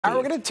All right,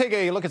 we're going to take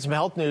a look at some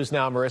health news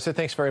now, Marissa.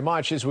 Thanks very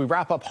much. As we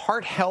wrap up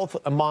Heart Health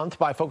Month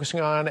by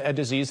focusing on a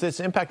disease that's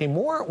impacting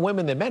more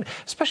women than men,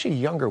 especially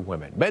younger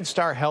women.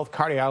 MedStar Health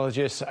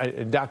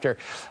cardiologist Dr.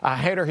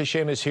 Hayder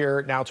Hashim is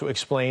here now to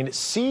explain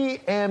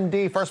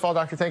CMD. First of all,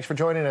 doctor, thanks for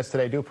joining us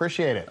today. Do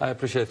appreciate it. I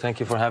appreciate it. Thank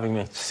you for having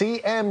me.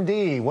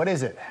 CMD, what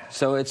is it?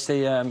 So it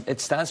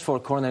stands for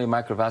Coronary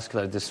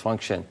Microvascular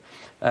Dysfunction.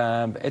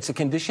 It's a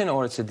condition,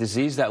 or it's a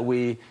disease that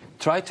we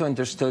tried to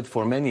understand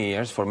for many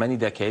years, for many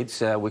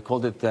decades. We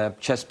called it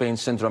chest pain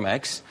syndrome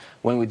X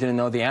when we didn't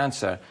know the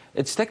answer.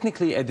 It's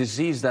technically a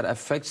disease that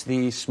affects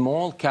the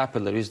small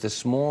capillaries, the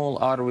small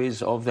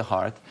arteries of the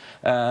heart.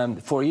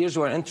 For years,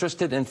 we were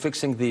interested in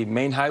fixing the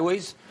main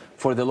highways.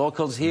 For the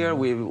locals here,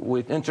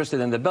 we're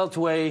interested in the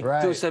Beltway,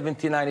 right.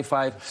 270,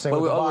 95. Same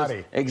with the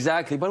body.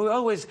 Exactly.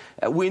 But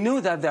we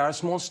knew that there are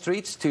small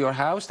streets to your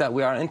house that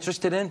we are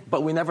interested in,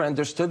 but we never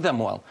understood them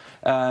well.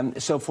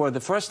 So for the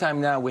first time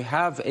now, we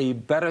have a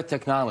better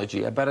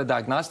technology, a better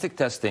diagnostic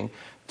testing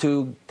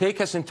to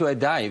take us into a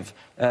dive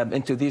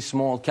into these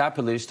small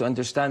capillaries to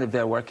understand if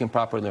they're working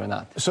properly or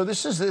not. So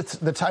this is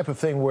the type of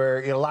thing where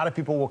a lot of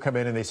people will come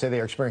in and they say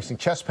they are experiencing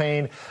chest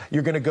pain.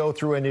 You're going to go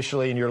through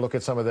initially and you're looking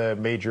at some of the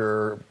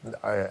major,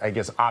 I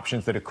guess,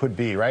 options that it could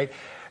be, right?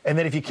 And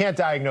then if you can't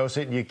diagnose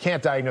it, and you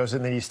can't diagnose it,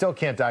 and then you still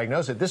can't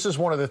diagnose it. This is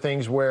one of the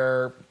things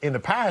where in the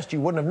past you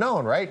wouldn't have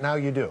known, right? Now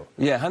you do.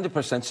 Yeah,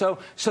 100%. So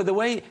the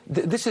way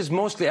this is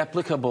mostly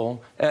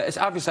applicable, it's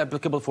obviously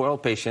applicable for all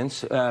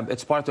patients.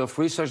 It's part of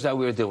research that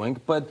we're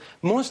doing, but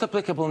most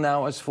applicable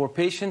now is for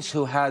patients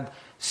who had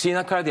seen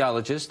a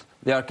cardiologist.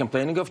 They are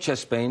complaining of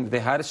chest pain. They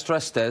had a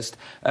stress test.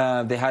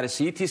 They had a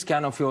CT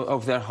scan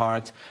of their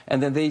heart.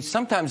 And then they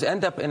sometimes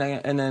end up in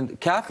a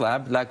cath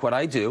lab, like what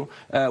I do,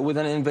 with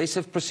an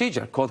invasive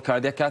procedure called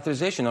cardiac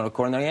catheterization or a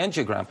coronary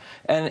angiogram.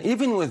 And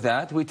even with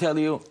that, we tell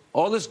you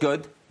all is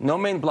good, no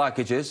main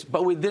blockages,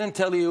 but we didn't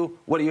tell you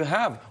what do you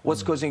have,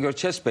 what's causing your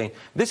chest pain.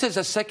 This is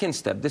a second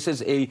step. This is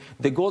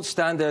the gold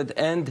standard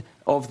end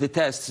of the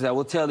tests that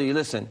will tell you,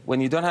 listen, when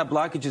you don't have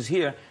blockages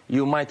here,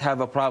 you might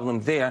have a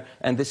problem there,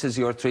 and this is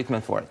your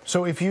treatment for it.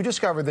 So if you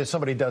discover that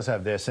somebody does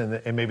have this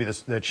and maybe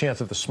the chance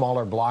of the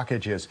smaller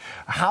blockages,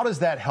 how does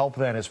that help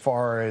then as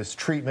far as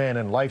treatment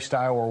and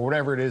lifestyle or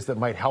whatever it is that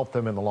might help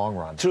them in the long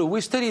run? True.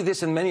 We study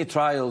this in many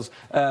trials.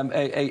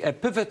 A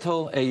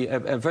pivotal,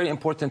 a very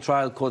important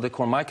trial called the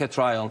Coronary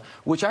trial,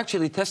 which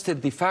actually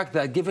tested the fact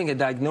that giving a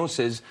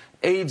diagnosis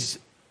aids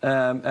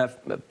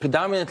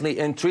predominantly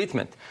in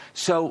treatment.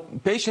 So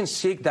patients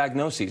seek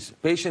diagnoses.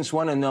 Patients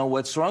want to know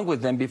what's wrong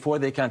with them before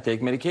they can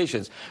take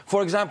medications.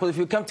 For example, if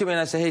you come to me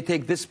and I say, hey,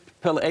 take this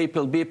pill A,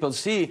 pill B, pill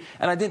C,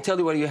 and I didn't tell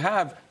you what you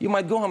have, you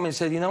might go home and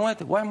say, you know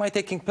what, why am I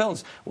taking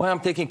pills? Why am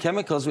I taking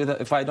chemicals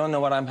if I don't know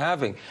what I'm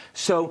having?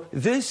 So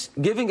this,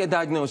 giving a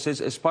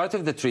diagnosis, is part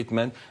of the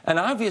treatment, and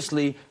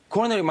obviously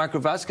coronary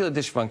microvascular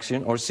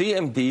dysfunction, or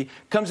CMD,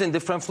 comes in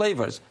different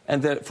flavors.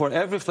 And for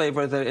every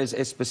flavor, there is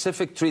a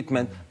specific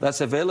treatment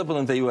that's available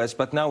in the U.S.,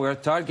 but now we're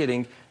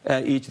targeting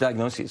each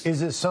diagnosis.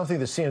 Is it something,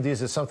 the CMD,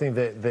 is it something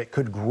that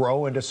could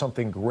grow into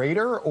something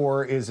greater,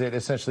 or is it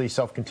essentially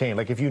self-contained?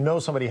 Like if you know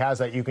somebody has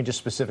that, you can just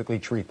specifically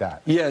treat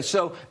that? Yeah,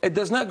 so it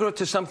does not grow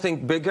to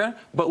something bigger,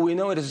 but we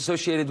know it is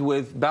associated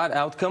with bad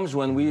outcomes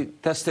when we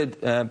tested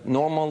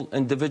normal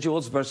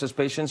individuals versus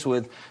patients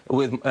with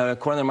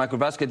coronary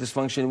microvascular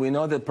dysfunction. We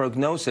know that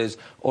prognosis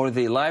or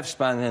the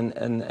lifespan,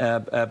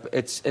 and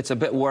it's a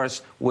bit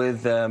worse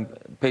with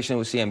patients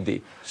with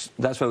CMD.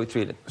 That's why we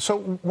treat it. So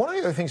one of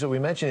the other things that we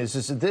mentioned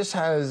is that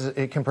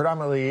it can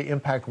predominantly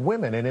impact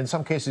women, and in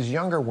some cases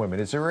younger women.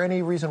 Is there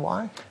any reason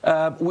why?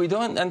 We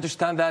don't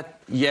understand that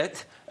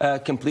yet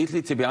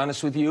completely, to be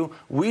honest with you.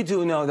 We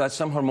do know that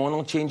some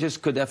hormonal changes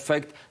could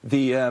affect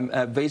the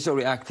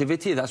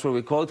vasoreactivity, that's what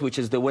we call it, which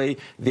is the way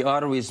the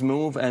arteries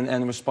move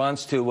and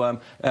responds to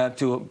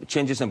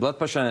changes in blood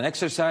pressure and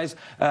exercise.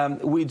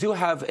 We do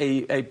have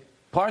a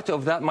part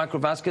of that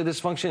microvascular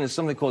dysfunction is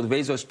something called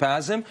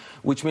vasospasm,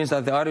 which means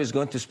that the artery is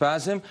going to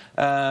spasm.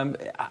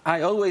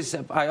 I always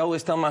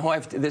tell my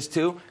wife this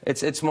too.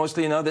 It's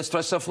mostly, the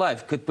stress of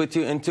life could put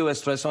you into a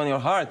stress on your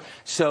heart.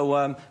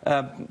 So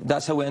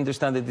that's how we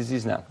understand the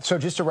disease now. So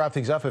just to wrap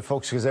things up, if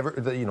folks, because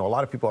a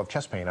lot of people have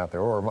chest pain out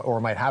there, or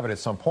might have it at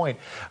some point.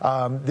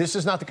 This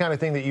is not the kind of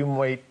thing that you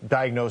might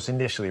diagnose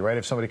initially, right?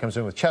 If somebody comes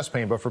in with chest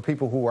pain, but for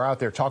people who are out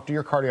there, talk to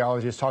your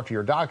cardiologist, talk to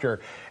your doctor,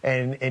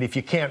 and if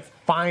you can't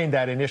find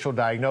that initial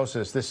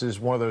diagnosis, this is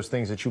one of those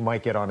things that you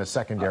might get on a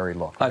secondary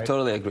look. Right? I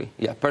totally agree.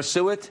 Yeah,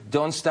 pursue it.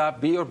 Don't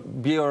stop. Be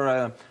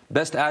your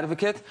best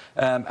advocate.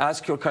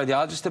 Ask your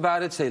cardiologist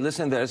about it. Say,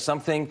 listen, there's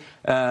something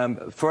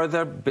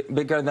further,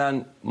 bigger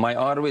than my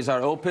arteries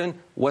are open.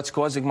 What's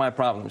causing my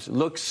problems?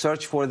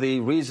 Search for the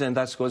reason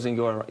that's causing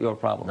your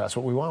problem. That's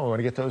what we want. We want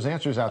to get those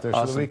answers out there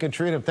so that we can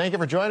treat them. Thank you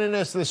for joining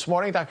us this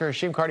morning, Dr.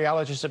 Hashim,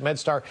 cardiologist at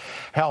MedStar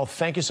Health.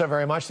 Thank you so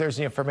very much. There's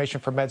the information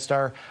for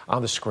MedStar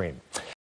on the screen.